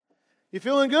You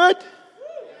feeling good?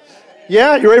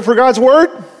 Yeah, you ready for God's Word?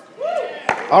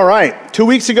 All right. 2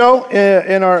 weeks ago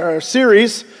in our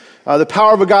series, The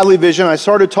Power of a Godly Vision, I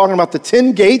started talking about the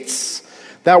 10 gates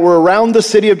that were around the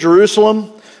city of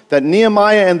Jerusalem that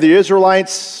Nehemiah and the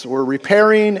Israelites were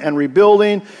repairing and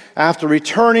rebuilding after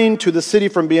returning to the city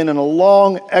from being in a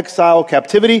long exile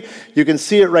captivity. You can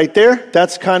see it right there.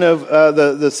 That's kind of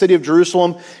the city of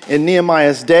Jerusalem in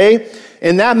Nehemiah's day.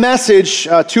 In that message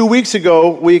 2 weeks ago,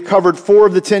 we covered 4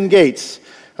 of the 10 gates.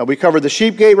 We covered the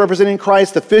sheep gate representing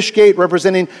Christ, the fish gate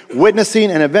representing witnessing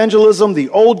and evangelism, the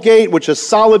old gate, which is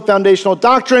solid foundational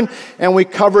doctrine, and we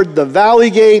covered the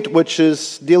valley gate, which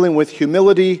is dealing with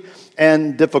humility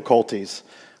and difficulties.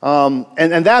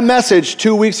 And that message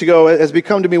 2 weeks ago has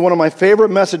become to be one of my favorite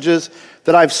messages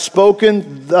that I've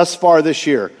spoken thus far this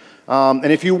year.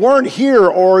 And if you weren't here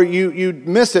or you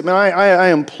missed it, man, I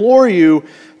implore you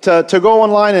to go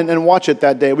online and watch it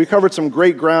that day. We covered some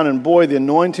great ground, and boy, the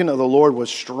anointing of the Lord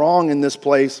was strong in this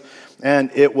place,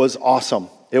 and it was awesome.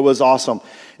 It was awesome.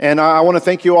 And I want to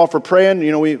thank you all for praying.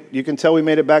 You know, you can tell we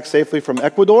made it back safely from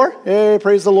Ecuador. Hey,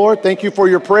 praise the Lord. Thank you for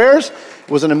your prayers. It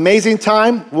was an amazing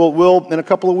time. We'll in a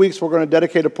couple of weeks, we're going to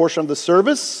dedicate a portion of the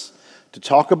service to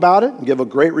talk about it and give a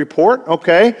great report.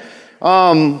 Okay.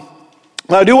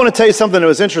 I do want to tell you something that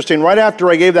was interesting. Right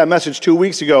after I gave that message 2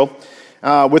 weeks ago,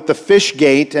 with the fish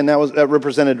gate, and that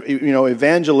represented,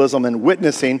 evangelism and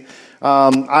witnessing.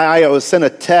 I was sent a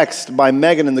text by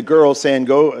Megan and the girls saying,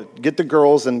 go get the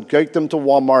girls and take them to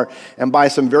Walmart and buy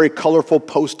some very colorful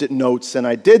Post-it notes. And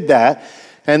I did that,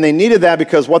 and they needed that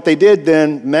because what they did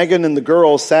then, Megan and the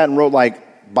girls sat and wrote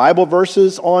like Bible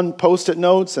verses on Post-it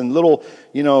notes and little,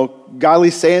 godly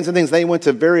sayings and things. They went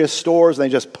to various stores and they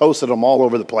just posted them all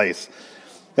over the place.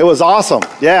 It was awesome.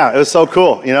 Yeah, it was so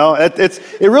cool.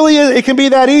 It really is. It can be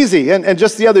that easy. And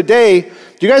just the other day,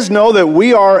 do you guys know that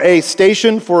we are a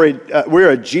station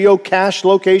we're a geocache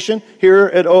location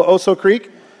here at Oso Creek?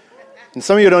 And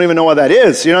some of you don't even know what that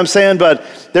is. You know what I'm saying? But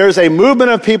there's a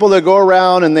movement of people that go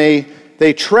around and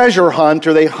they treasure hunt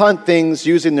or they hunt things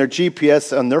using their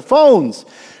GPS on their phones.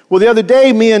 Well, the other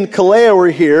day, me and Kalea were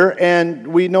here and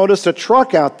we noticed a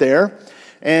truck out there,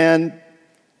 and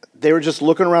they were just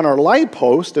looking around our light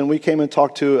post, and we came and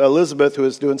talked to Elizabeth, who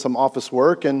was doing some office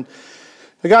work, and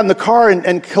we got in the car, and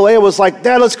Kalea was like,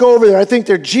 Dad, let's go over there. I think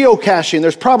they're geocaching.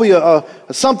 There's probably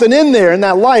something in there in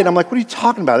that light. I'm like, what are you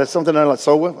talking about? That's something I like.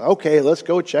 So, okay, let's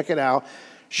go check it out.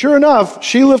 Sure enough,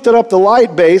 she lifted up the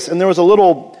light base, and there was a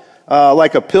little,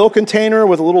 like a pill container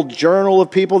with a little journal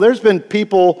of people. There's been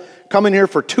people coming here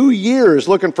for 2 years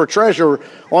looking for treasure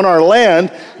on our land,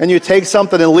 and you take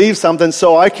something and leave something.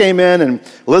 So I came in, and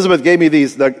Elizabeth gave me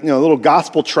these little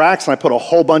gospel tracts, and I put a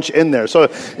whole bunch in there. So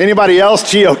if anybody else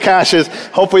geocaches,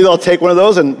 hopefully they'll take one of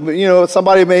those, and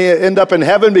somebody may end up in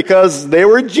heaven because they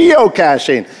were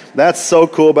geocaching. That's so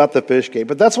cool about the fish gate.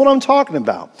 But that's what I'm talking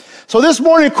about. So this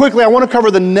morning, quickly, I want to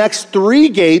cover the next 3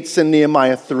 gates in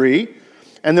Nehemiah 3,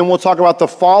 and then we'll talk about the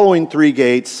following 3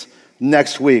 gates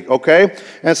next week, okay?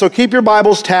 And so keep your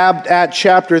Bibles tabbed at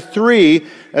chapter 3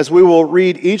 as we will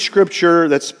read each scripture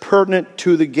that's pertinent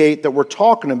to the gate that we're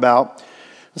talking about.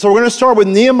 So we're going to start with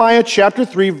Nehemiah chapter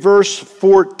 3, verse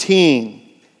 14.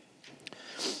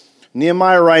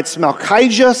 Nehemiah writes,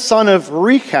 Malchijah, son of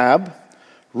Rechab,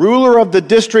 ruler of the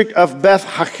district of Beth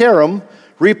Hakerem,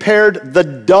 repaired the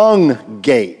dung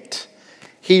gate.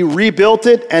 He rebuilt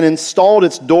it and installed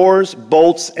its doors,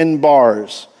 bolts, and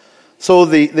bars. So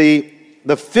the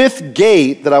 5th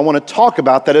gate that I want to talk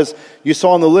about, that is, you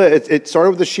saw on the list, it started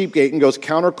with the sheep gate and goes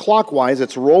counterclockwise.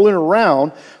 It's rolling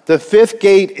around. The 5th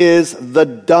gate is the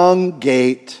dung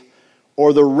gate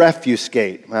or the refuse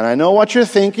gate. And I know what you're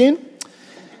thinking.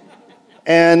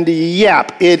 And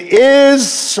yep, it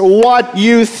is what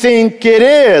you think it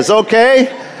is,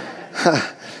 okay?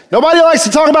 Nobody likes to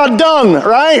talk about dung,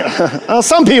 right?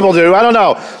 Some people do. I don't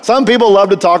know. Some people love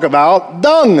to talk about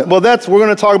dung. Well, we're going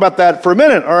to talk about that for a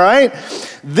minute, all right?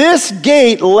 This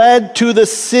gate led to the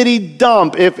city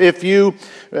dump. If you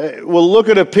will look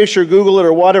at a picture, Google it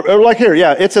or whatever, or like here,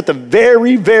 yeah, it's at the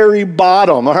very, very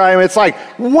bottom, all right? It's like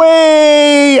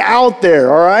way out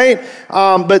there, all right?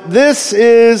 But this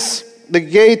is the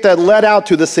gate that led out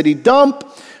to the city dump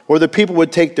where the people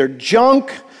would take their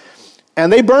junk,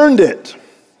 and they burned it.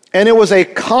 And it was a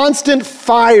constant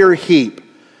fire heap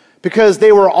because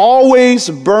they were always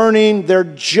burning their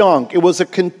junk. It was a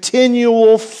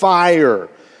continual fire.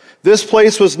 This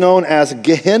place was known as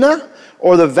Gehenna,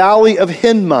 or the Valley of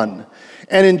Hinnom.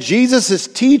 And in Jesus'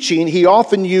 teaching, he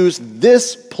often used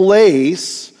this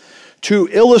place to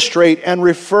illustrate and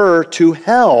refer to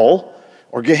hell,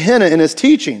 or Gehenna in his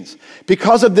teachings.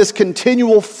 Because of this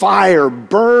continual fire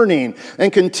burning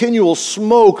and continual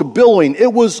smoke billowing,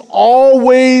 it was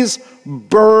always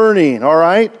burning, all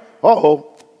right? Uh-oh,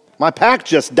 my pack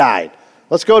just died.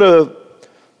 We'll go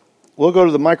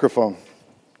to the microphone.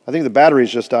 I think the batteries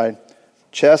just died.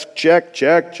 Check.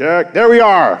 There we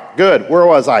are. Good. Where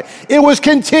was I? It was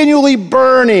continually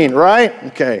burning, right?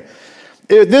 Okay.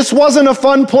 This wasn't a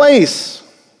fun place.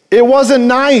 It wasn't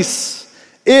nice.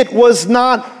 It was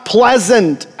not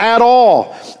pleasant at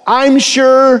all. I'm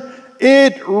sure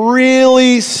it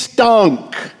really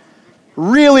stunk.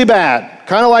 Really bad.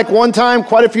 Kind of like one time,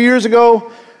 quite a few years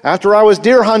ago, after I was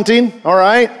deer hunting, all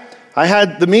right? I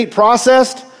had the meat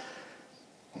processed,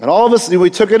 and all of us, we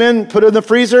took it in, put it in the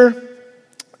freezer.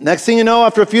 Next thing you know,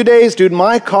 after a few days, dude,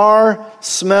 my car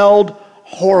smelled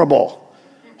horrible.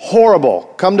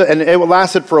 Horrible. And it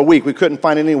lasted for a week. We couldn't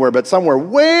find it anywhere, but somewhere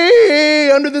way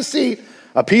under the seat,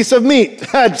 a piece of meat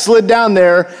had slid down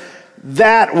there.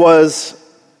 That was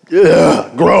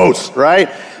gross, right?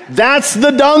 That's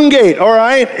the dung gate, all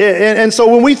right? And so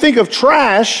when we think of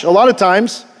trash, a lot of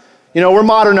times, we're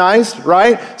modernized,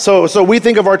 right? So we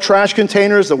think of our trash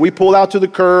containers that we pull out to the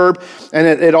curb, and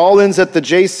it all ends at the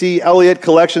J.C. Elliott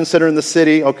Collection Center in the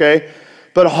city, okay?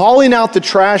 But hauling out the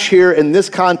trash here in this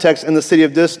context, in the city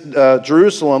of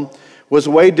Jerusalem, was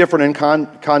way different in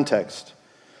context.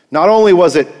 Not only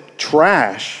was it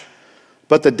trash,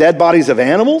 but the dead bodies of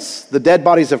animals, the dead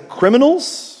bodies of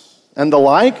criminals, and the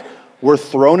like were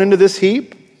thrown into this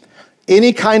heap.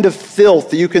 Any kind of filth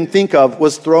that you can think of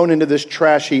was thrown into this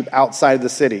trash heap outside of the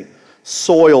city.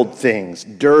 Soiled things,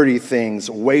 dirty things,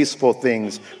 wasteful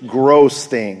things, gross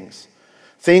things.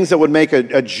 Things that would make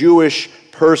a Jewish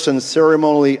person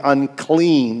ceremonially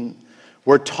unclean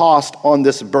were tossed on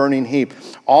this burning heap.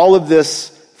 All of this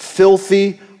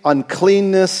filthy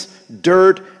uncleanness,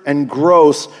 dirt, and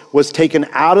gross was taken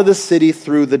out of the city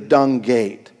through the dung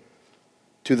gate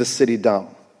to the city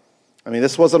dump. I mean,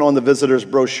 this wasn't on the visitor's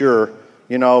brochure,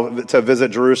 to visit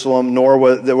Jerusalem, nor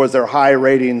was there high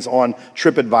ratings on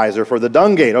TripAdvisor for the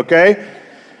dung gate, okay?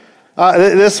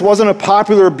 This wasn't a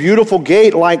popular, beautiful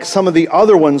gate like some of the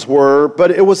other ones were,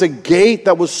 but it was a gate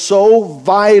that was so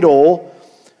vital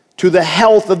to the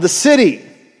health of the city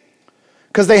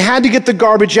because they had to get the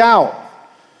garbage out.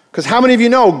 Because how many of you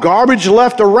know, garbage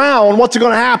left around, what's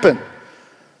going to happen?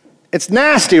 It's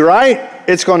nasty, right?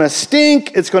 It's going to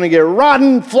stink. It's going to get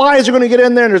rotten. Flies are going to get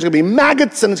in there, and there's going to be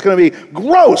maggots, and it's going to be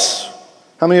gross.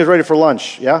 How many are ready for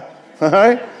lunch? Yeah? All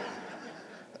right?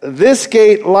 This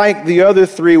gate, like the other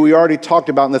three we already talked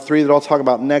about, and the three that I'll talk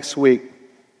about next week,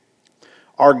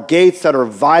 are gates that are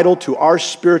vital to our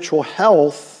spiritual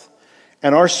health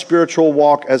and our spiritual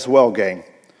walk as well, gang.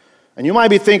 And you might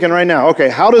be thinking right now, okay,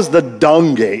 how does the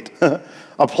dung gate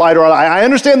apply to our life? I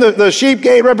understand the sheep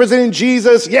gate representing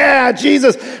Jesus. Yeah,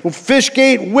 Jesus. Fish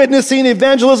gate, witnessing,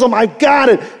 evangelism. I got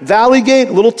it. Valley gate,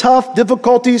 a little tough,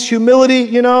 difficulties, humility,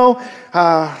 the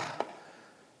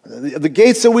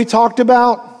gates that we talked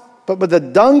about. But the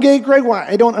dung gate, Greg, why?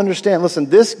 I don't understand. Listen,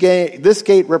 this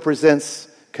gate represents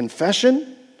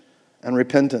confession and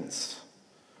repentance.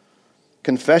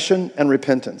 Confession and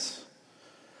repentance.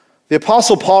 The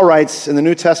Apostle Paul writes in the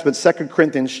New Testament, 2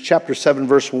 Corinthians chapter 7,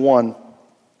 verse 1,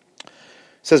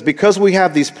 says, because we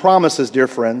have these promises, dear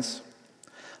friends,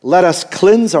 let us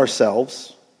cleanse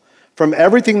ourselves from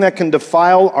everything that can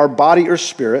defile our body or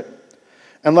spirit,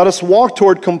 and let us walk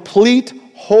toward complete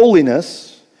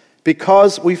holiness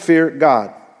because we fear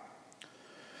God.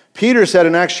 Peter said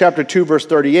in Acts chapter 2, verse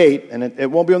 38, and it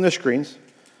won't be on the screens,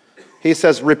 he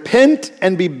says, repent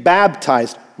and be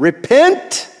baptized.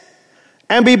 Repent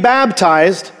and be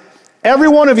baptized, every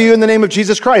one of you, in the name of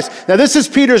Jesus Christ. Now, this is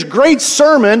Peter's great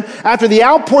sermon after the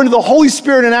outpouring of the Holy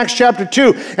Spirit in Acts chapter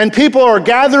 2. And people are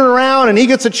gathering around, and he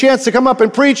gets a chance to come up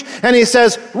and preach, and he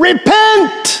says,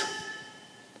 repent!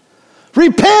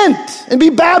 Repent and be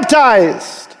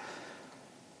baptized,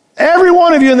 every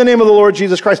one of you, in the name of the Lord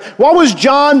Jesus Christ. What was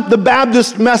John the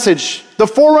Baptist's message, the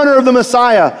forerunner of the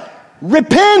Messiah?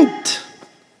 Repent!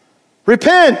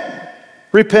 Repent!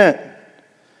 Repent.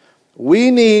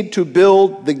 We need to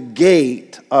build the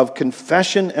gate of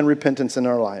confession and repentance in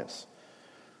our lives.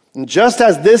 And just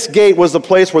as this gate was the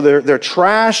place where their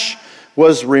trash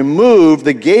was removed,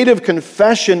 the gate of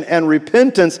confession and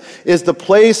repentance is the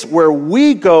place where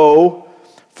we go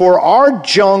for our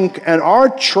junk and our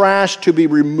trash to be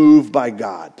removed by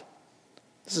God.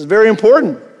 This is very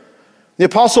important. The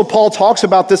Apostle Paul talks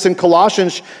about this in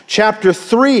Colossians chapter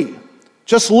 3.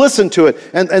 Just listen to it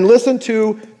and listen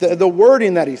to the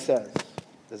wording that he says.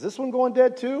 Is this one going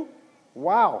dead too?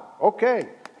 Wow, okay.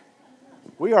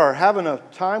 We are having a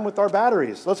time with our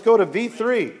batteries. Let's go to V3.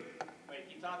 Wait,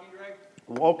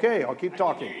 Okay, I'll keep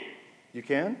talking. You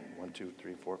can? 1, 2,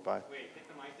 3, 4, 5. Wait, take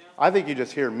the mic down? I think you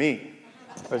just hear me.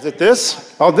 Is it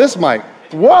this? Oh, this mic.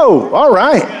 Whoa, all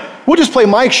right. We'll just play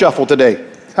mic shuffle today.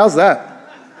 How's that?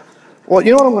 Well,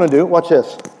 you know what I'm going to do? Watch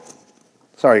this.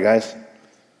 Sorry, guys.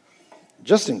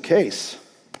 Just in case.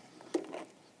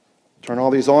 Turn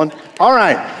all these on. All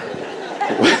right.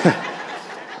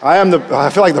 I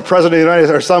feel like the president of the United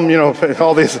States or some,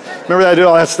 all these. Remember that I did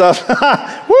all that stuff?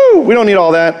 Woo, we don't need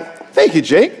all that. Thank you,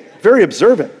 Jake. Very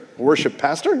observant. Worship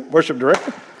pastor, worship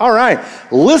director. All right.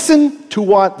 Listen to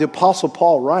what the Apostle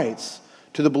Paul writes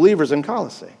to the believers in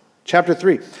Colossae. Chapter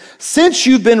 3. Since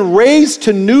you've been raised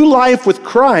to new life with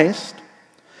Christ,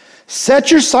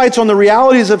 set your sights on the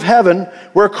realities of heaven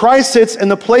where Christ sits in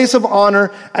the place of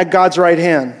honor at God's right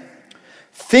hand.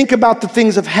 Think about the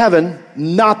things of heaven,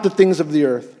 not the things of the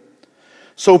earth.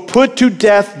 So put to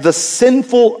death the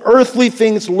sinful earthly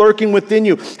things lurking within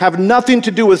you. Have nothing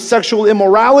to do with sexual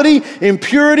immorality,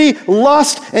 impurity,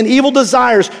 lust, and evil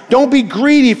desires. Don't be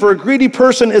greedy, for a greedy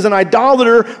person is an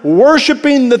idolater,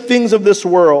 worshiping the things of this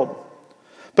world.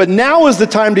 But now is the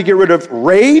time to get rid of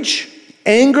rage,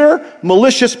 anger,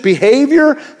 malicious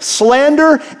behavior,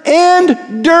 slander,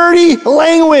 and dirty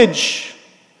language.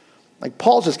 Like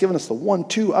Paul's just giving us the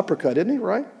 1-2 uppercut, isn't he,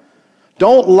 right?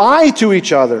 Don't lie to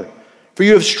each other. For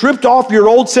you have stripped off your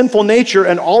old sinful nature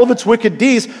and all of its wicked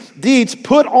deeds.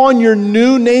 Put on your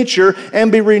new nature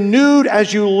and be renewed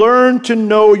as you learn to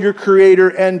know your Creator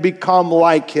and become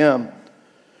like Him.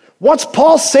 What's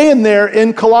Paul saying there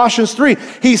in Colossians 3?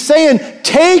 He's saying,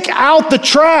 take out the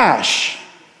trash.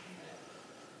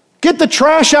 Get the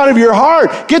trash out of your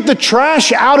heart. Get the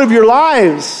trash out of your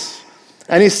lives.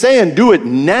 And he's saying, do it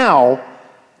now,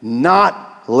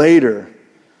 not later.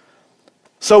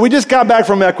 So we just got back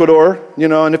from Ecuador,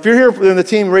 and if you're here in the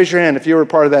team, raise your hand if you were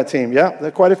part of that team. Yeah,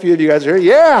 quite a few of you guys are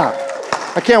here. Yeah,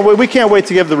 I can't wait. We can't wait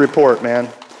to give the report, man.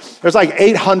 There's like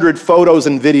 800 photos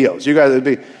and videos. You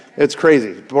guys, it's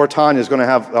crazy. Poor Tanya's going to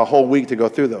have a whole week to go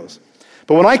through those.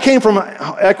 But when I came from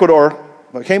Ecuador,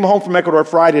 I came home from Ecuador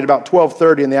Friday at about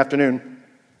 12:30 in the afternoon.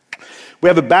 We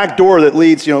have a back door that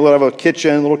leads, we'll have a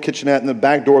little kitchenette, and the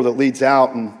back door that leads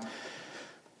out, and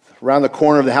around the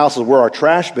corner of the house is where our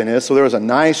trash bin is. So there was a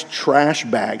nice trash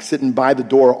bag sitting by the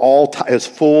door, it's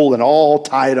full and all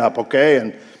tied up, okay?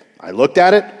 And I looked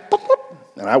at it,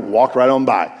 and I walked right on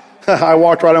by. I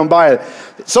walked right on by it.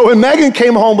 So when Megan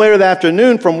came home later that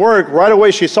afternoon from work, right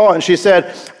away she saw it, and she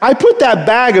said, I put that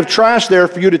bag of trash there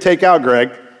for you to take out,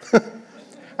 Greg.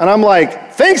 And I'm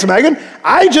like, thanks, Megan.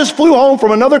 I just flew home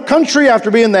from another country after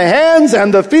being in the hands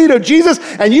and the feet of Jesus,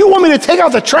 and you want me to take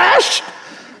out the trash?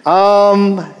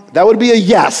 That would be a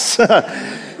yes.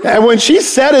 And when she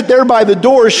said it there by the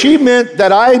door, she meant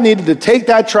that I needed to take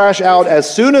that trash out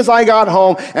as soon as I got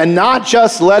home and not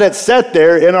just let it sit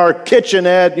there in our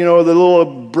kitchenette, the little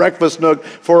breakfast nook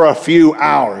for a few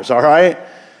hours, all right?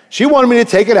 She wanted me to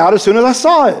take it out as soon as I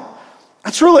saw it.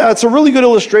 That's a really good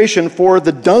illustration for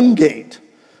the dung gate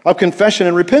of confession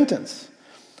and repentance.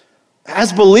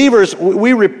 As believers,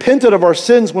 we repented of our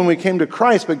sins when we came to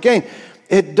Christ, but gang,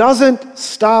 it doesn't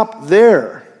stop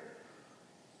there.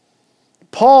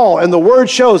 Paul and the Word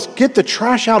shows, get the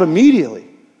trash out immediately.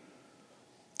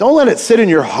 Don't let it sit in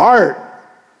your heart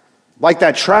like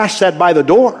that trash sat by the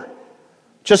door,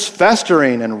 just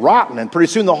festering and rotten, and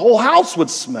pretty soon the whole house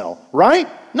would smell, right?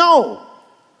 No.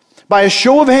 By a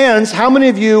show of hands, how many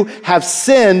of you have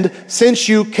sinned since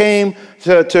you came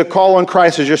to call on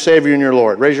Christ as your Savior and your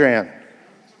Lord? Raise your hand.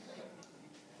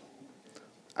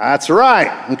 That's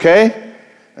right, okay?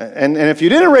 And if you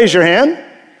didn't raise your hand,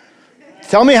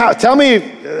 tell me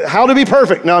how to be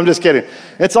perfect. No, I'm just kidding.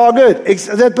 It's all good.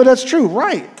 But that's true,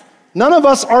 right? None of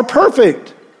us are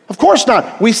perfect. Of course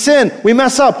not. We sin, we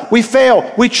mess up, we fail,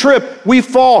 we trip, we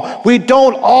fall. We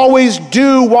don't always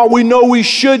do what we know we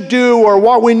should do or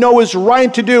what we know is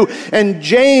right to do. And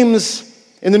James,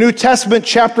 in the New Testament,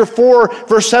 chapter 4,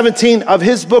 verse 17 of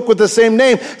his book with the same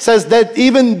name, says that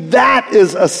even that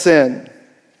is a sin.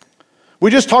 We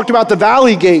just talked about the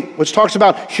valley gate, which talks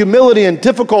about humility and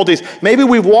difficulties. Maybe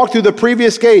we've walked through the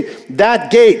previous gate,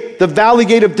 the valley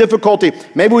gate of difficulty.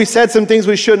 Maybe we said some things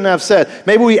we shouldn't have said.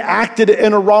 Maybe we acted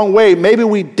in a wrong way. Maybe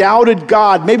we doubted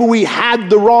God. Maybe we had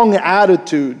the wrong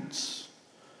attitudes.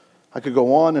 I could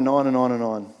go on and on and on and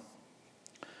on.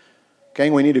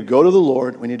 Gang, we need to go to the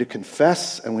Lord. We need to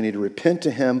confess and we need to repent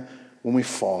to Him when we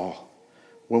fall,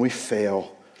 when we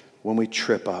fail, when we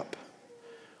trip up.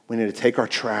 We need to take our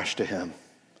trash to Him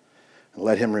and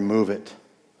let Him remove it.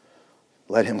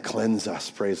 Let Him cleanse us,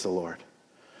 praise the Lord.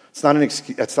 It's not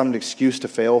an excuse to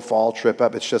fail, fall, trip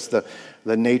up. It's just the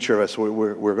nature of us.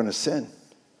 We're going to sin.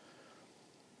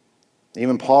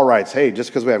 Even Paul writes, hey, just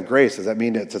because we have grace, does that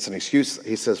mean it's an excuse?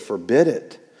 He says, forbid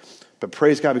it. But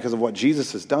praise God because of what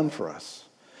Jesus has done for us.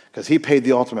 Because he paid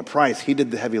the ultimate price. He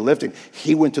did the heavy lifting.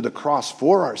 He went to the cross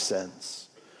for our sins.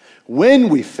 When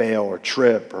we fail or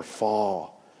trip or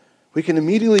fall, we can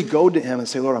immediately go to him and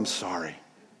say, Lord, I'm sorry.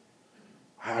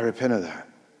 I repent of that.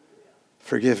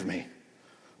 Forgive me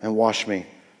and wash me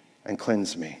and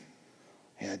cleanse me.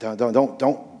 Yeah,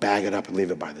 don't bag it up and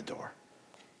leave it by the door.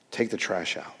 Take the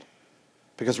trash out.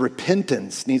 Because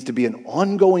repentance needs to be an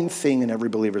ongoing thing in every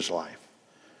believer's life.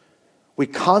 We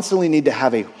constantly need to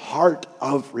have a heart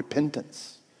of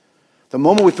repentance. The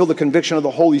moment we feel the conviction of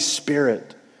the Holy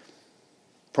Spirit,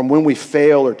 from when we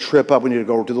fail or trip up, we need to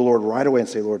go to the Lord right away and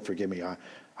say, Lord, forgive me.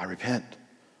 I repent.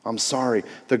 I'm sorry.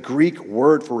 The Greek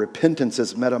word for repentance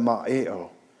is metanoeo.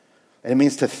 And it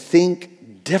means to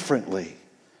think differently.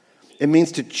 It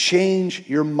means to change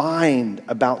your mind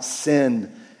about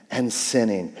sin and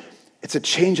sinning. It's a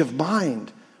change of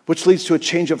mind, which leads to a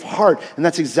change of heart. And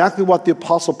that's exactly what the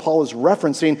Apostle Paul is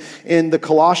referencing in the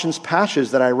Colossians passage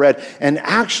that I read. And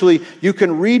actually, you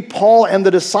can read Paul and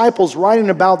the disciples writing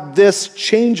about this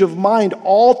change of mind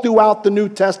all throughout the New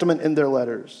Testament in their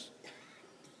letters.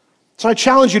 So I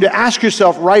challenge you to ask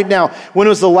yourself right now, when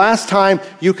was the last time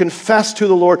you confessed to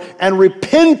the Lord and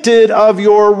repented of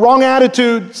your wrong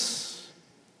attitudes,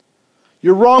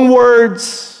 your wrong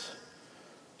words,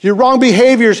 your wrong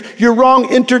behaviors, your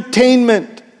wrong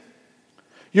entertainment,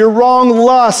 your wrong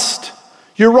lust,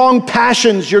 your wrong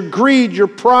passions, your greed, your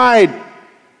pride,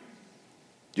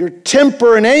 your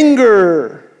temper and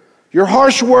anger, your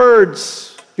harsh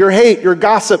words, your hate, your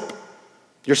gossip,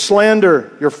 your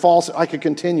slander, your false, I could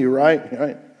continue,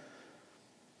 right?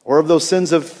 Or of those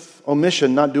sins of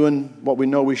omission, not doing what we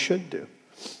know we should do.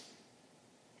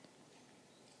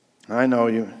 I know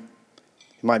you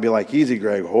might be like, easy,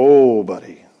 Greg. Oh,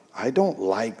 buddy, I don't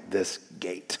like this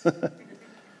gate.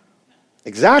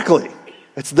 Exactly.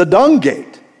 It's the dung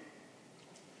gate.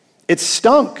 It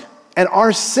stunk. And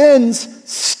our sins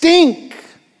stink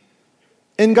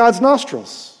in God's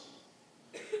nostrils.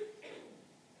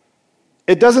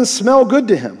 It doesn't smell good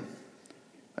to him.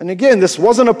 And again, this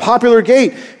wasn't a popular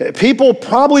gate. People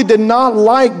probably did not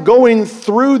like going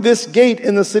through this gate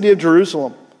in the city of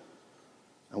Jerusalem.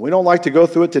 And we don't like to go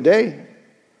through it today.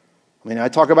 I mean, I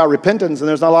talk about repentance and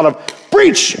there's not a lot of,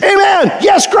 preach, amen,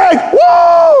 yes, Greg,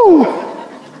 woo!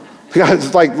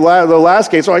 It's like the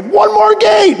last gate, so like, one more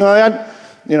gate.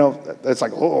 It's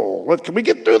like, can we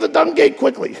get through the dung gate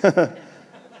quickly?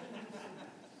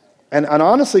 And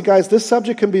honestly, guys, this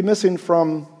subject can be missing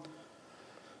from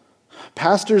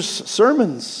pastors'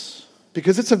 sermons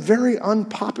because it's a very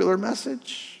unpopular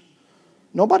message.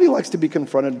 Nobody likes to be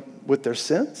confronted with their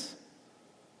sins.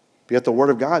 But yet the Word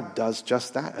of God does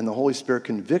just that, and the Holy Spirit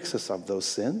convicts us of those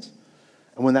sins.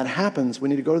 And when that happens, we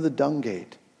need to go to the dung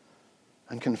gate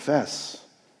and confess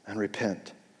and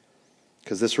repent.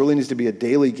 Because this really needs to be a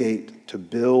daily gate to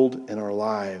build in our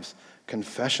lives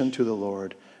confession to the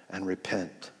Lord and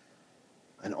repent.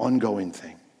 An ongoing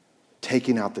thing,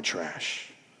 taking out the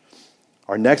trash.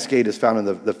 Our next gate is found in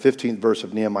the 15th verse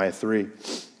of Nehemiah 3,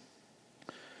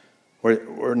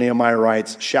 where Nehemiah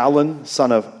writes, Shallun,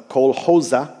 son of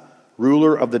Kolhozah,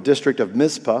 ruler of the district of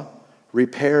Mizpah,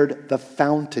 repaired the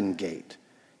fountain gate.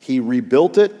 He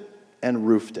rebuilt it and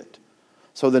roofed it.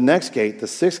 So the next gate, the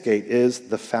sixth gate, is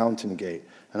the fountain gate.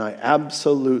 And I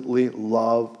absolutely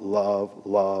love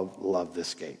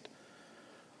this gate.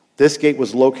 This gate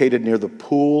was located near the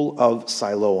pool of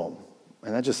Siloam.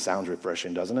 And that just sounds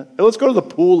refreshing, doesn't it? Let's go to the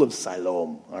pool of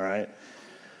Siloam, all right?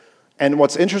 And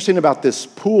what's interesting about this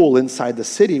pool inside the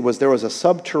city was there was a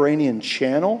subterranean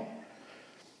channel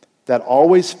that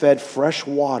always fed fresh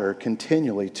water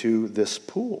continually to this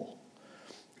pool.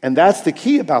 And that's the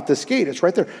key about this gate. It's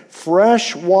right there.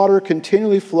 Fresh water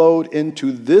continually flowed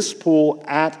into this pool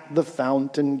at the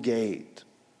fountain gate.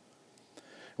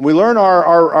 We learn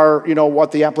our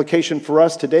what the application for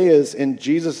us today is in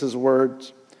Jesus'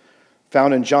 words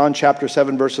found in John chapter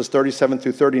 7, verses 37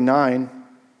 through 39.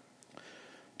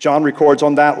 John records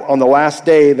on the last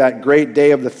day, that great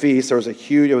day of the feast,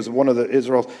 it was one of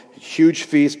Israel's huge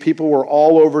feasts. People were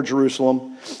all over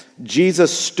Jerusalem.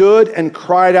 Jesus stood and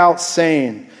cried out,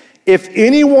 saying, "If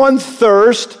anyone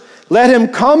thirst, let him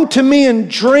come to me and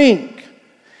drink.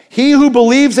 He who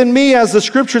believes in me, as the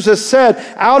scriptures have said,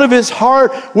 out of his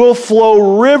heart will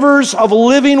flow rivers of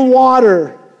living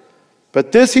water."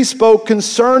 But this he spoke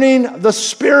concerning the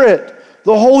Spirit,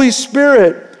 the Holy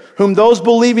Spirit, whom those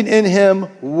believing in him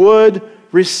would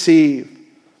receive.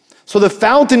 So the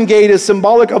fountain gate is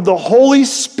symbolic of the Holy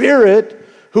Spirit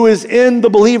who is in the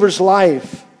believer's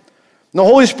life. And the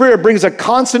Holy Spirit brings a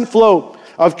constant flow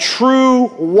of true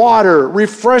water,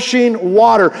 refreshing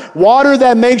water, water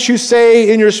that makes you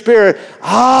say in your spirit,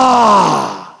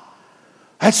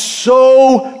 that's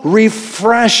so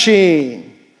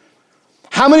refreshing.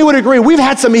 How many would agree? We've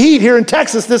had some heat here in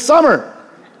Texas this summer.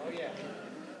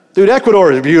 Dude,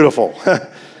 Ecuador is beautiful.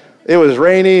 It was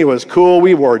rainy, it was cool,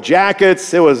 we wore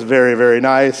jackets, it was very, very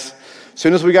nice. As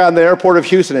soon as we got in the airport of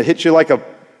Houston, it hit you like a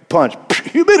punch.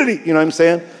 Humidity, you know what I'm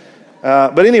saying?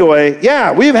 But anyway,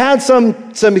 yeah, we've had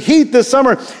some heat this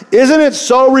summer. Isn't it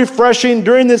so refreshing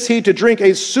during this heat to drink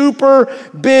a super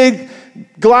big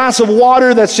glass of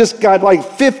water that's just got like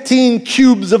 15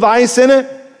 cubes of ice in it?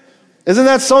 Isn't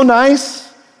that so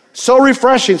nice? So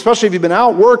refreshing, especially if you've been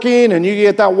out working and you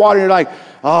get that water and you're like,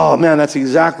 oh man, that's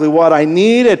exactly what I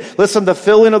needed. Listen, the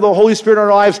filling of the Holy Spirit in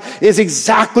our lives is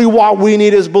exactly what we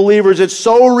need as believers. It's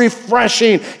so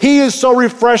refreshing. He is so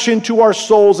refreshing to our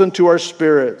souls and to our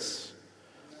spirits.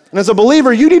 And as a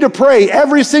believer, you need to pray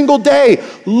every single day,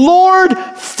 Lord,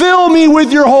 fill me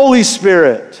with your Holy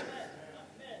Spirit.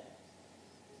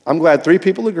 I'm glad 3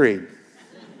 people agreed.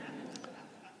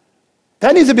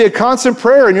 That needs to be a constant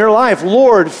prayer in your life.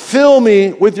 Lord, fill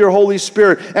me with your Holy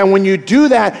Spirit. And when you do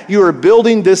that, you are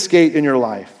building this gate in your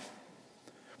life.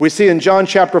 We see in John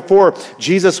chapter 4,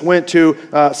 Jesus went to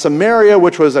Samaria,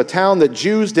 which was a town that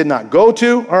Jews did not go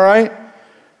to, all right?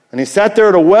 And he sat there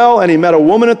at a well, and he met a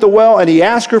woman at the well, and he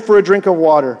asked her for a drink of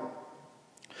water.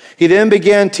 He then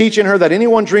began teaching her that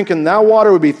anyone drinking that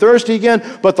water would be thirsty again,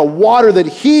 but the water that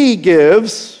he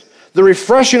gives, the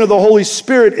refreshing of the Holy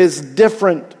Spirit, is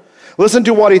different. Listen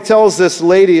to what he tells this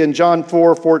lady in John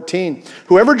 4:14.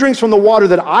 Whoever drinks from the water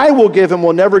that I will give him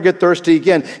will never get thirsty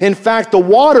again. In fact, the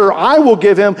water I will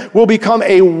give him will become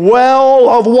a well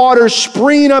of water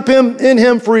springing up in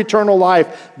him for eternal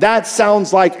life. That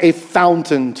sounds like a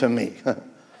fountain to me.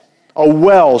 A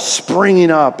well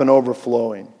springing up and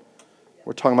overflowing.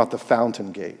 We're talking about the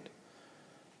fountain gate.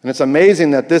 And it's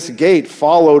amazing that this gate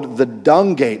followed the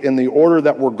dung gate in the order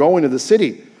that we're going to the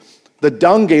city. The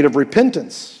dung gate of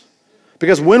repentance.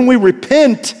 Because when we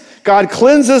repent, God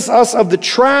cleanses us of the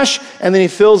trash, and then he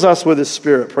fills us with his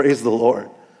Spirit. Praise the Lord.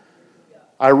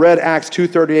 I read Acts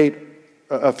 2:38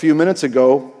 a few minutes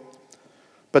ago,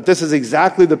 but this is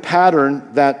exactly the pattern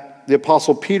that the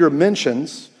Apostle Peter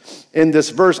mentions in this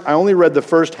verse. I only read the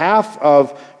first half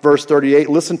of verse 38.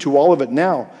 Listen to all of it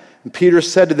now. And Peter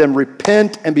said to them,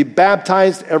 repent and be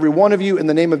baptized, every one of you, in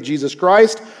the name of Jesus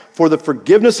Christ, for the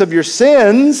forgiveness of your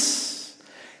sins,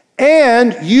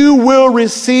 and you will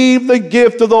receive the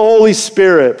gift of the Holy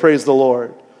Spirit. Praise the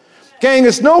Lord. Gang,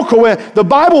 it's no coincidence. The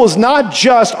Bible is not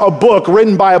just a book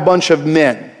written by a bunch of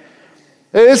men.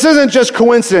 This isn't just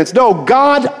coincidence. No,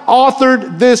 God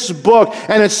authored this book.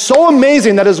 And it's so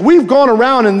amazing that as we've gone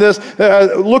around in this,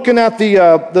 looking at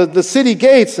the city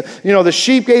gates, you know, the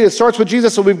sheep gate, it starts with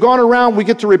Jesus. So we've gone around, we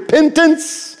get to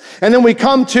repentance. And then we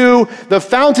come to the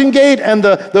fountain gate and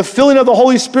the filling of the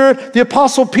Holy Spirit. The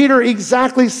Apostle Peter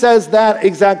exactly says that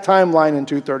exact timeline in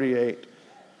 2:38.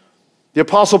 The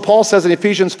Apostle Paul says in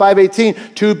Ephesians 5:18,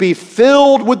 to be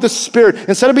filled with the Spirit.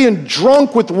 Instead of being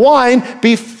drunk with wine,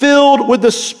 be filled with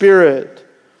the Spirit.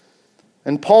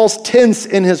 And Paul's tense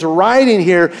in his writing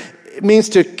here, it means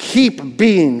to keep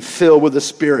being filled with the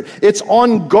Spirit. It's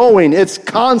ongoing. It's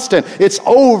constant. It's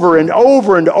over and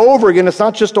over and over again. It's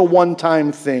not just a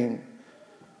one-time thing.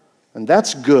 And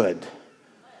that's good.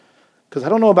 Because I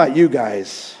don't know about you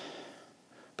guys,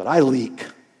 but I leak.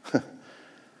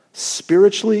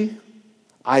 Spiritually,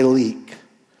 I leak.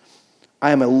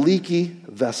 I am a leaky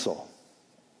vessel.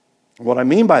 What I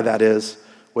mean by that is,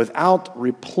 without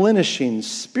replenishing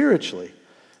spiritually,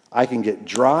 I can get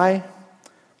dry,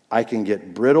 I can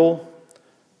get brittle,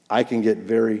 I can get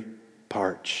very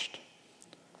parched.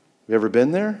 Have you ever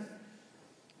been there?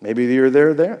 Maybe you're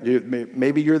there.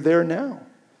 Maybe you're there now.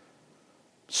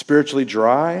 Spiritually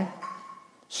dry,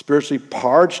 spiritually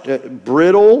parched,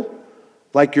 brittle,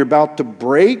 like you're about to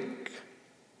break.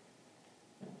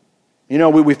 You know,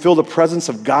 we feel the presence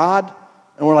of God,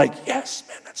 and we're like, yes,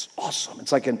 man, that's awesome.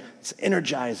 It's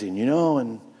energizing, you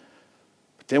know,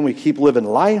 but then we keep living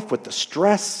life with the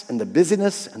stress and the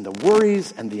busyness and the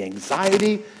worries and the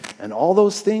anxiety and all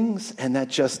those things, and that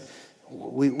just,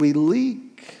 we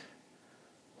leak.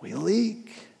 We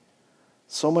leak.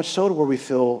 So much so to where we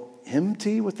feel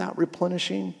empty without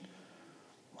replenishing,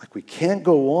 like we can't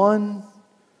go on.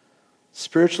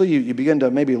 Spiritually, you begin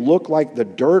to maybe look like the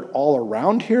dirt all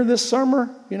around here this summer,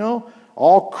 you know,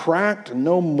 all cracked and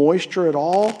no moisture at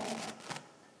all.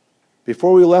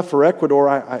 Before we left for Ecuador,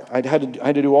 I had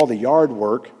to do all the yard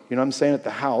work, you know what I'm saying, at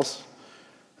the house.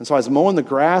 And so I was mowing the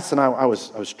grass and I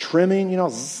was trimming, you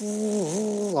know,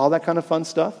 all that kind of fun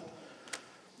stuff.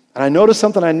 And I noticed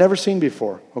something I'd never seen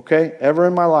before, okay, ever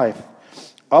in my life.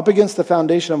 Up against the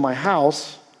foundation of my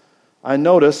house, I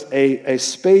noticed a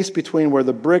space between where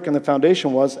the brick and the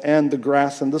foundation was and the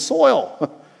grass and the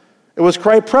soil. It was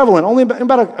quite prevalent, only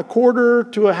about a quarter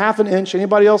to a half an inch.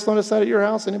 Anybody else notice that at your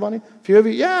house? Anybody? A few of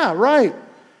you? Yeah, right.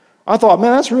 I thought,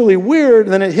 man, that's really weird.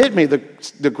 And then it hit me.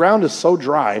 The ground is so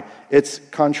dry, it's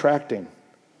contracting.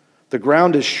 The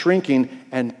ground is shrinking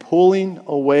and pulling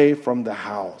away from the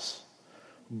house.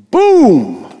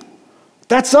 Boom!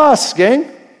 That's us,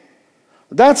 gang.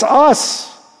 That's us.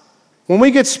 When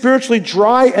we get spiritually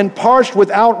dry and parched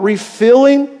without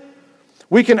refilling,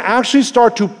 we can actually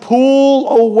start to pull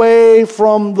away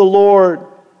from the Lord.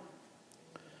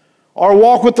 Our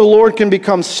walk with the Lord can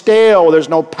become stale. There's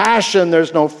no passion.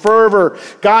 There's no fervor.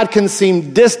 God can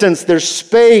seem distant. There's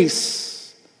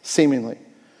space, seemingly.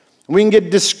 We can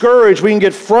get discouraged. We can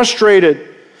get frustrated.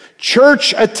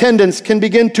 Church attendance can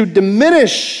begin to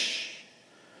diminish.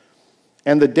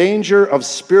 And the danger of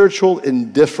spiritual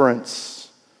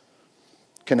indifference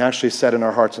can actually set in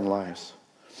our hearts and lives.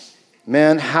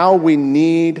 Man, how we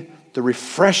need the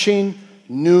refreshing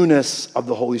newness of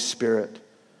the Holy Spirit.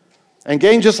 And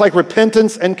gang, just like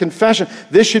repentance and confession,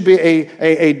 this should be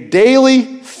a daily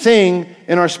thing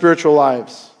in our spiritual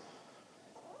lives.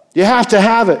 You have to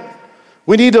have it.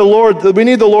 We need the Lord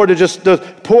to just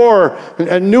pour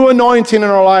a new anointing in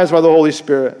our lives by the Holy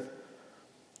Spirit.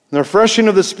 The refreshing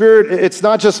of the Spirit, it's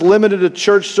not just limited to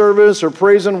church service or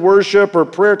praise and worship or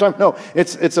prayer time. No,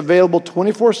 it's available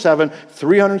 24/7,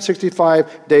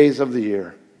 365 days of the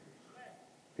year.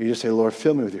 You just say, Lord,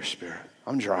 fill me with your Spirit.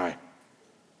 I'm dry.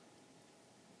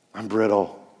 I'm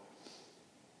brittle.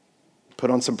 Put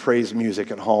on some praise music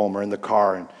at home or in the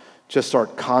car and just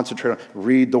start concentrating.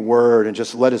 Read the Word and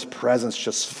just let His presence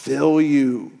just fill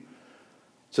you.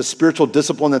 It's a spiritual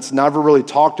discipline that's never really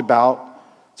talked about.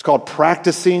 It's called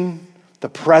practicing the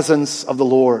presence of the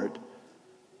Lord,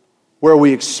 where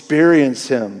we experience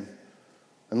Him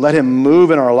and let Him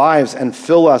move in our lives and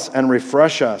fill us and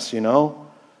refresh us, you know.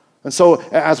 And so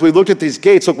as we looked at these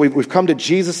gates, look, we've come to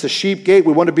Jesus, the sheep gate.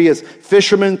 We want to be as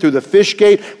fishermen through the fish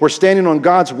gate. We're standing on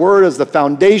God's word as the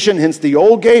foundation, hence the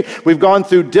old gate. We've gone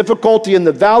through difficulty in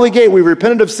the valley gate. We've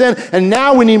repented of sin. And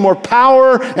now we need more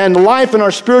power and life in our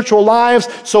spiritual lives.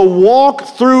 So walk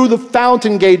through the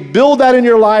fountain gate. Build that in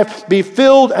your life. Be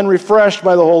filled and refreshed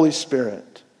by the Holy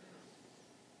Spirit.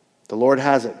 The Lord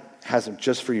has it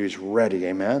just for you. He's ready.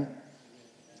 Amen.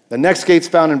 The next gate's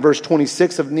found in verse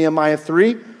 26 of Nehemiah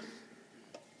 3.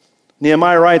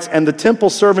 Nehemiah writes, and the temple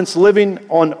servants living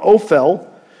on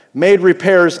Ophel made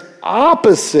repairs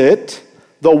opposite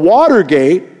the water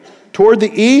gate toward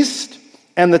the east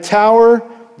and the tower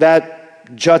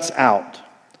that juts out.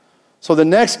 So the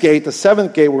next gate, the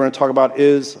seventh gate we're going to talk about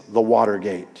is the water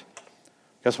gate.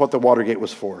 Guess what the water gate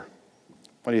was for?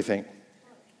 What do you think?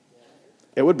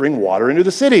 It would bring water into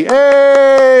the city.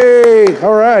 Hey!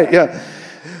 All right, yeah.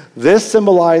 This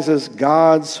symbolizes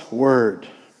God's word.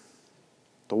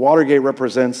 The water gate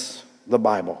represents the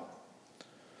Bible.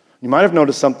 You might have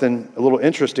noticed something a little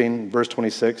interesting in verse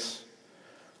 26.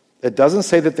 It doesn't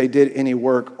say that they did any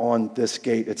work on this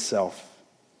gate itself.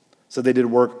 So they did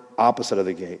work opposite of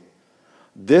the gate.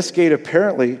 This gate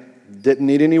apparently didn't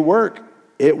need any work.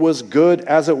 It was good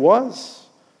as it was.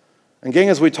 And gang,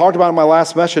 as we talked about in my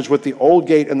last message with the old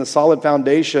gate and the solid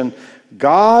foundation,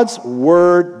 God's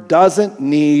word doesn't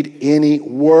need any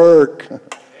work.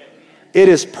 It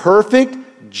is perfect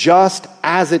just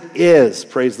as it is.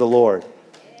 Praise the Lord.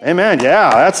 Amen.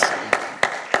 Yeah,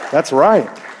 that's right.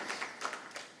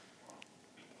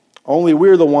 Only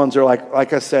we're the ones who are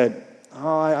like I said,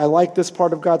 oh, I like this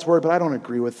part of God's word, but I don't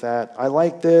agree with that. I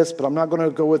like this, but I'm not going to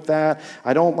go with that.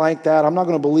 I don't like that. I'm not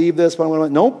going to believe this, but I'm going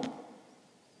to... Nope.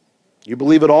 You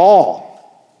believe it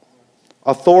all.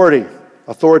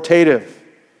 Authoritative.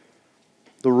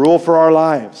 The rule for our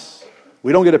lives.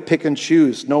 We don't get to pick and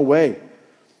choose. No way.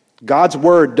 God's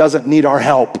word doesn't need our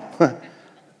help,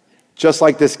 just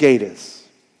like this gate is.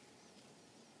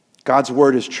 God's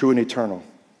word is true and eternal.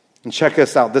 And check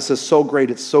this out. This is so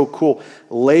great. It's so cool.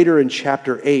 Later in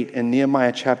chapter 8, in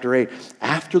Nehemiah chapter 8,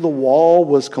 after the wall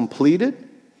was completed,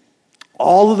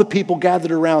 all of the people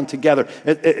gathered around together.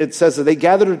 It says that they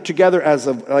gathered together as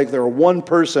like they were one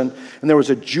person, and there was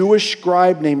a Jewish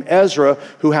scribe named Ezra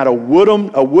who had a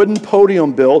wooden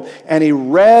podium built, and he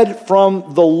read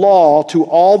from the law to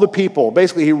all the people.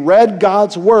 Basically, he read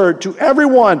God's word to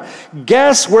everyone.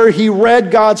 Guess where he read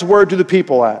God's word to the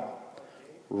people at?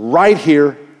 Right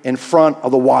here in front of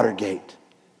the water gate.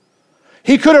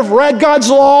 He could have read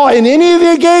God's law in any of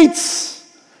the gates,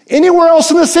 Anywhere else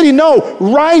in the city? No,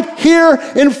 right here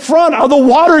in front of the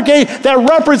water gate that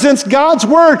represents God's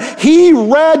word. He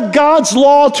read God's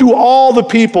law to all the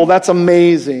people. That's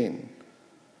amazing.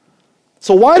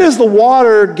 So why does the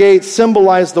water gate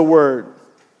symbolize the word?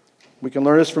 We can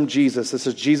learn this from Jesus. This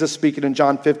is Jesus speaking in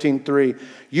John 15:3.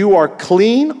 You are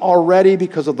clean already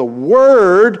because of the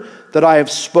word that I have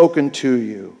spoken to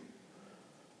you.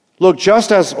 Look,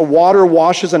 just as water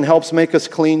washes and helps make us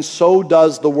clean, so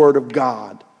does the word of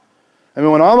God. I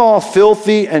mean, when I'm all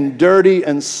filthy and dirty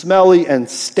and smelly and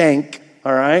stank,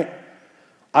 all right,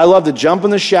 I love to jump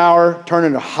in the shower, turn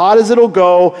it as hot as it'll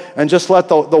go, and just let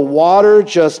the water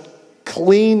just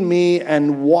clean me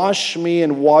and wash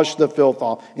the filth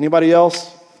off. Anybody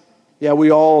else? Yeah,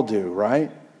 we all do,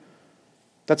 right?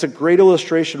 That's a great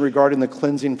illustration regarding the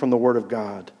cleansing from the word of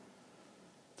God.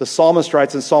 The psalmist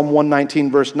writes in Psalm 119,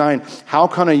 verse 9, how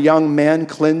can a young man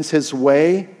cleanse his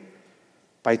way?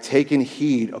 By taking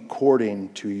heed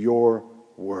according to your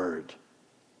word.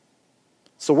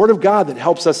 It's the word of God that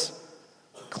helps us,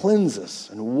 cleanse us,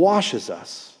 and washes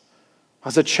us.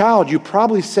 As a child, you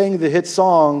probably sang the hit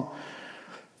song,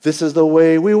 this is the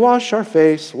way we wash our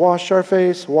face, wash our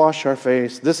face, wash our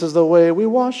face. This is the way we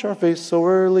wash our face so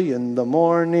early in the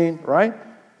morning, right?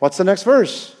 What's the next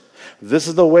verse? This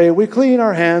is the way we clean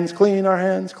our hands, clean our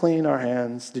hands, clean our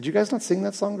hands. Did you guys not sing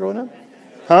that song growing up?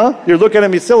 Huh? You're looking at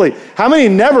me silly. How many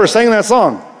never sang that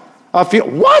song?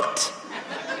 What?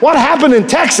 What happened in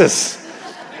Texas?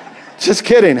 Just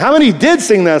kidding. How many did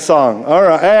sing that song? All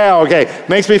right. Yeah, okay.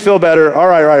 Makes me feel better. All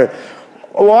right.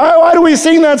 Why do we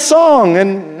sing that song?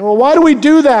 And why do we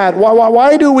do that?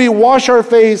 Why do we wash our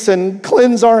face and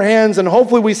cleanse our hands? And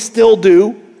hopefully we still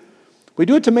do. We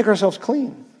do it to make ourselves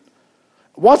clean.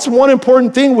 What's one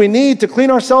important thing we need to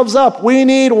clean ourselves up? We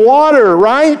need water,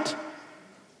 right?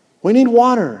 We need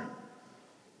water.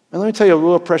 And let me tell you a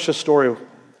real precious story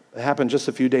that happened just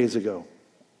a few days ago.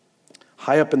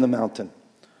 High up in the mountain.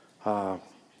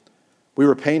 We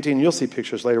were painting, you'll see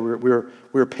pictures later, we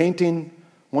were painting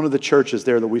one of the churches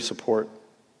there that we support.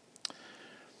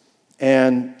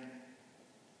 And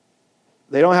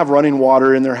they don't have running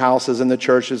water in their houses in the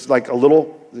church. It's like a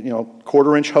little,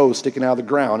 quarter-inch hose sticking out of the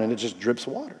ground, and it just drips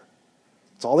water.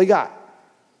 That's all they got.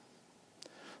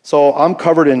 So I'm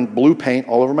covered in blue paint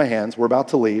all over my hands. We're about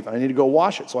to leave, and I need to go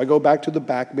wash it. So I go back to the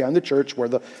back behind the church where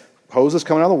the hose is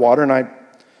coming out of the water, and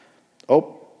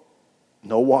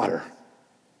no water.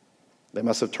 They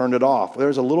must have turned it off.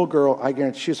 There's a little girl, I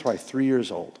guarantee she's probably 3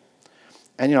 years old.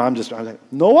 And, I was like,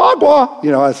 no agua.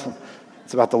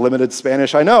 It's about the limited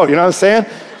Spanish I know, you know what I'm saying?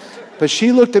 But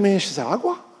she looked at me and she said,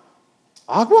 agua?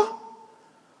 Agua?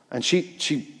 And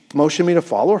she motioned me to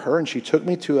follow her, and she took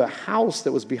me to a house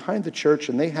that was behind the church,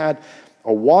 and they had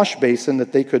a wash basin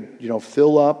that they could,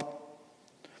 fill up.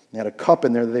 They had a cup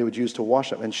in there that they would use to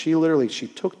wash up. And she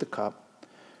took the cup,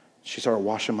 she started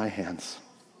washing my hands.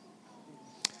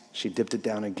 She dipped it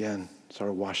down again,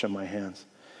 started washing my hands.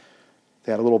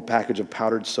 They had a little package of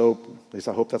powdered soap. At least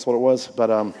I hope that's what it was. But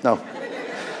no.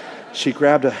 She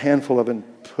grabbed a handful of it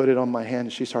and put it on my hand,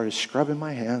 and she started scrubbing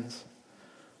my hands.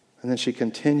 And then she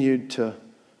continued to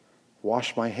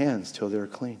wash my hands till they were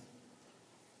clean.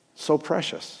 So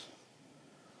precious.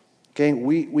 Okay,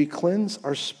 we cleanse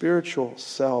our spiritual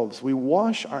selves. We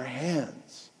wash our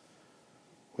hands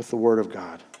with the Word of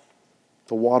God,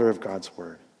 the water of God's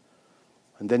Word.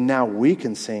 And then now we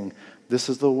can sing, this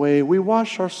is the way we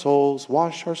wash our souls,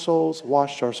 wash our souls,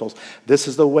 wash our souls. This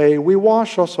is the way we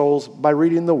wash our souls by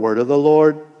reading the word of the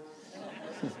Lord.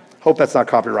 Hope that's not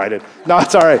copyrighted. No,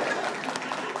 it's all right.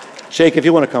 Shake, if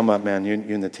you want to come up, man, you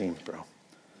and the team, bro.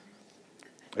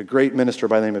 A great minister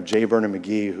by the name of J. Vernon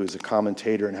McGee, who's a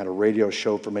commentator and had a radio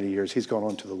show for many years. He's gone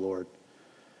on to the Lord.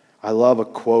 I love a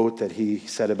quote that he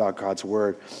said about God's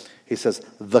word. He says,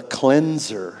 the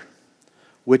cleanser,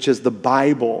 which is the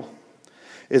Bible,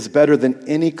 is better than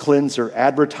any cleanser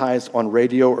advertised on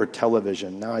radio or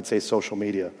television. Now I'd say social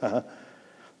media.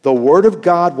 The Word of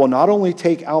God will not only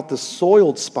take out the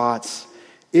soiled spots,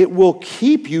 it will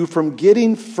keep you from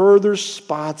getting further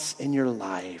spots in your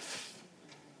life.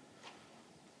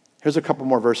 Here's a couple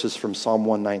more verses from Psalm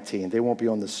 119. They won't be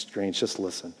on the screen. Just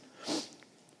listen.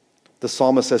 The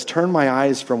psalmist says, turn my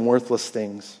eyes from worthless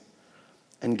things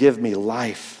and give me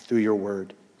life through your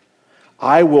word.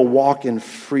 I will walk in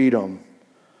freedom,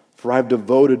 for I've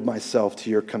devoted myself to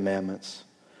your commandments.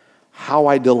 How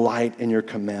I delight in your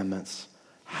commandments.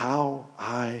 How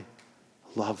I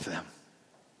love them.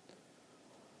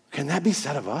 Can that be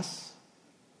said of us?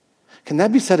 Can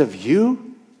that be said of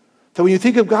you? That when you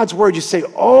think of God's word, you say,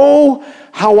 oh,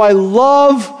 how I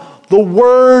love the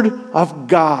word of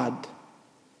God.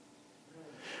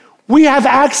 We have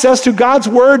access to God's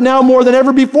word now more than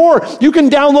ever before. You can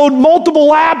download multiple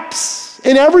apps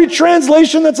in every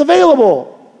translation that's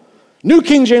available. New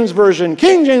King James Version, the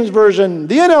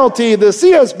NLT, the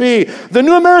CSB, the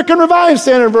New American Revised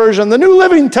Standard Version, the New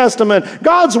Living Testament,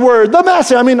 God's Word, the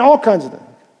Message, all kinds of things.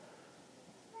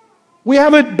 We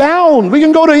have it bound. We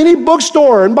can go to any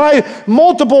bookstore and buy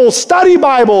multiple study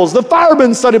Bibles, the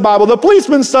Fireman's Study Bible, the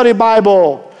Policeman's Study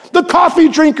Bible, the Coffee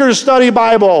Drinker's Study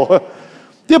Bible,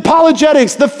 the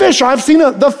Apologetics, the Fisher. I've seen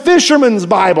the Fisherman's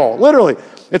Bible, literally.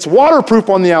 It's waterproof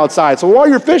on the outside, so while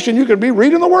you're fishing, you can be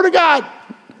reading the Word of God.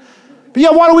 But yeah,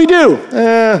 what do?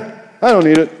 I don't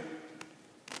need it.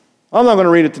 I'm not going to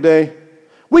read it today.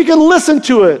 We can listen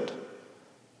to it.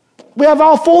 We have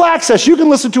all full access. You can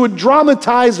listen to a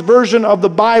dramatized version of the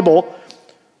Bible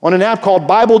on an app called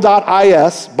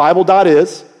Bible.is,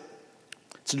 Bible.is.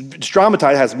 It's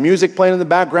dramatized. It has music playing in the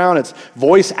background. It's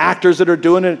voice actors that are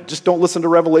doing it. Just don't listen to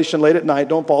Revelation late at night.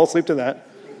 Don't fall asleep to that.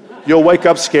 You'll wake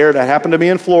up scared. That happened to me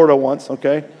in Florida once,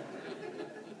 okay?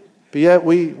 But yet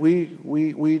we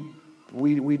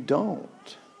don't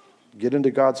get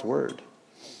into God's Word.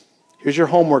 Here's your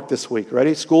homework this week.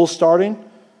 Ready? School's starting.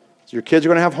 So your kids are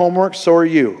going to have homework. So are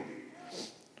you.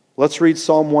 Let's read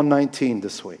Psalm 119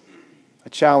 this week. I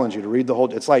challenge you to read the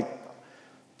whole. It's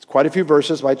quite a few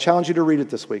verses, but I challenge you to read it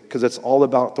this week because it's all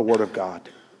about the Word of God.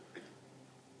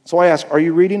 So I ask, are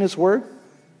you reading His Word?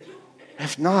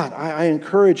 If not, I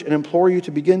encourage and implore you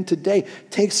to begin today.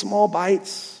 Take small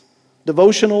bites,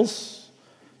 devotionals,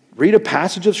 read a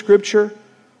passage of Scripture,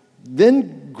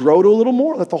 then grow to a little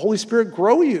more. Let the Holy Spirit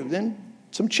grow you. Then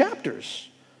some chapters.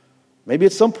 Maybe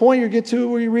at some point you get to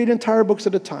where you read entire books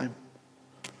at a time.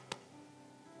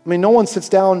 No one sits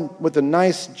down with a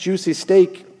nice juicy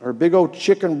steak or a big old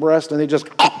chicken breast and they just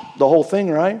the whole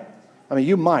thing, right?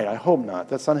 You might. I hope not.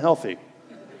 That's unhealthy.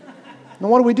 Now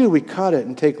what do? We cut it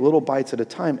and take little bites at a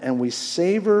time and we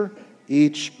savor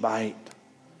each bite.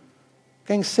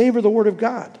 Gang, savor the Word of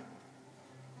God.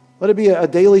 Let it be a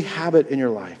daily habit in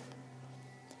your life.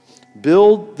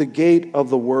 Build the gate of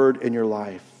the Word in your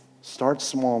life. Start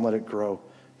small and let it grow.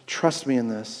 Trust me in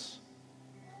this.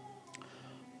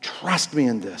 Trust me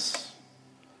in this.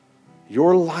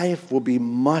 Your life will be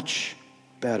much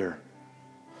better.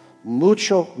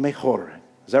 Mucho mejor.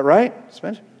 Is that right?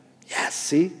 Spanish? Yes,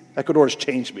 see? Ecuador's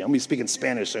changed me. I'm going to be speaking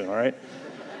Spanish soon, all right?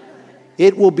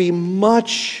 It will be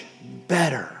much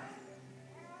better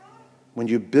when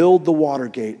you build the water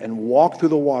gate and walk through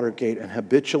the water gate and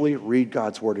habitually read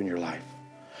God's Word in your life.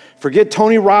 Forget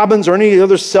Tony Robbins or any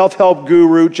other self-help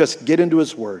guru. Just get into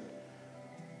His Word.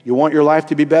 You want your life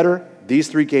to be better? These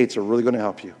 3 gates are really going to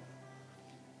help you.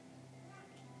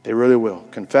 They really will.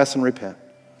 Confess and repent.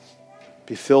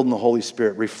 Be filled in the Holy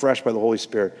Spirit. Refreshed by the Holy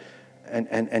Spirit.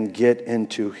 And get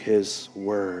into His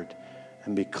Word.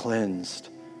 And be cleansed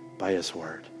by His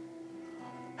Word.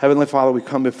 Heavenly Father, we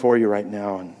come before you right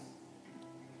now. And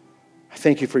I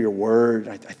thank you for your Word.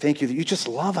 I thank you that you just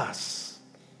love us.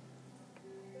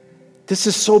 This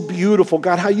is so beautiful,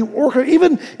 God, how you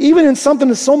orchestrate, even in something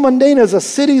that's so mundane as a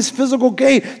city's physical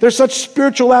gate, there's such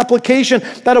spiritual application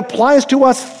that applies to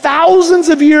us thousands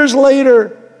of years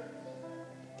later.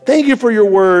 Thank you for your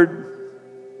Word.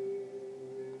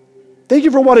 Thank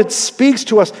you for what it speaks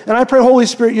to us. And I pray, Holy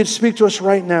Spirit, you'd speak to us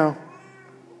right now.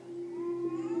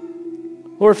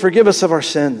 Lord, forgive us of our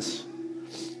sins.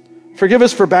 Forgive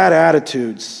us for bad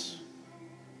attitudes.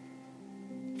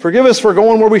 Forgive us for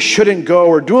going where we shouldn't go,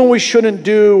 or doing what we shouldn't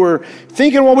do, or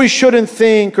thinking what we shouldn't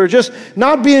think, or just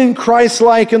not being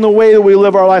Christ-like in the way that we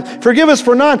live our life. Forgive us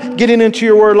for not getting into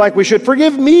your Word like we should.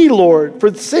 Forgive me, Lord,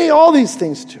 for saying all these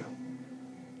things too.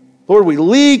 Lord, we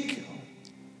leak.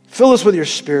 Fill us with your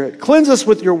Spirit. Cleanse us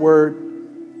with your Word.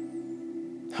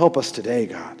 Help us today,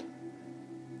 God,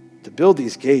 to build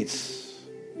these gates.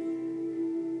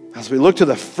 As we look to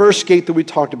the first gate that we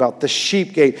talked about, the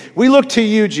sheep gate, we look to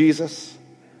you, Jesus.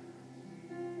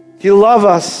 You love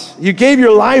us. You gave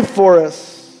your life for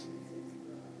us.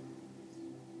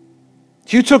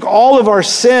 You took all of our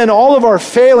sin, all of our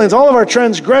failings, all of our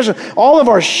transgression, all of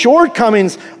our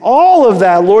shortcomings, all of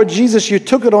that, Lord Jesus, you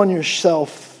took it on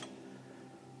yourself.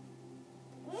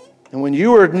 And when you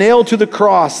were nailed to the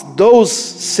cross, those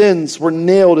sins were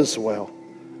nailed as well.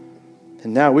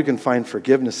 And now we can find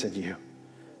forgiveness in you.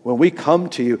 When we come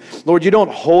to you, Lord, you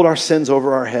don't hold our sins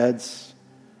over our heads.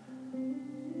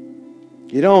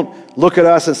 You don't look at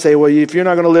us and say, well, if you're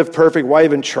not going to live perfect, why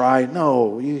even try?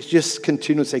 No, you just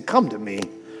continue to say, come to me.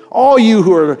 All you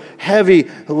who are heavy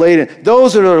laden,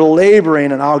 those that are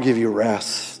laboring, and I'll give you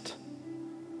rest.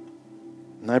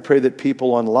 And I pray that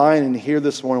people online and here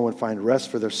this morning would find rest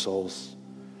for their souls.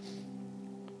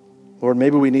 Lord,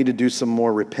 maybe we need to do some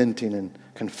more repenting and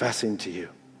confessing to you,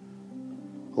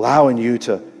 allowing you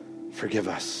to forgive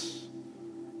us,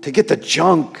 to get the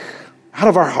junk out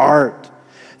of our heart,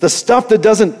 the stuff that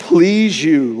doesn't please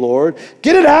you, Lord.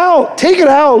 Get it out. Take it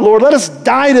out, Lord. Let us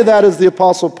die to that, as the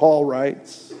Apostle Paul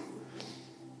writes.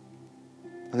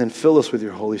 And then fill us with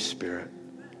your Holy Spirit.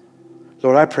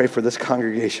 Lord, I pray for this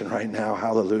congregation right now.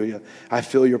 Hallelujah. I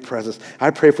feel your presence. I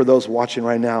pray for those watching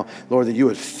right now, Lord, that you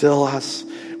would fill us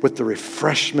with the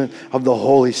refreshment of the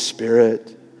Holy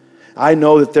Spirit. I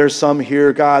know that there's some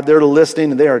here, God, they're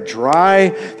listening and they are dry.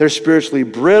 They're spiritually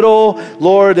brittle.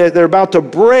 Lord, they're about to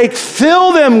break.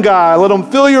 Fill them, God. Let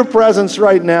them feel your presence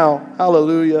right now.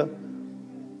 Hallelujah.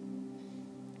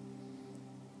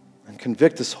 And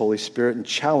convict us, Holy Spirit, and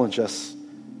challenge us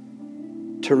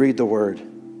to read the Word,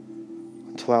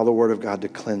 to allow the Word of God to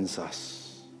cleanse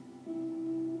us.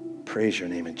 Praise your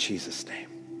name in Jesus' name.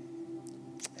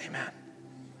 Amen.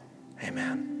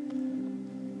 Amen.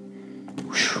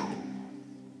 Whew.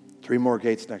 3 more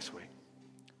gates next week.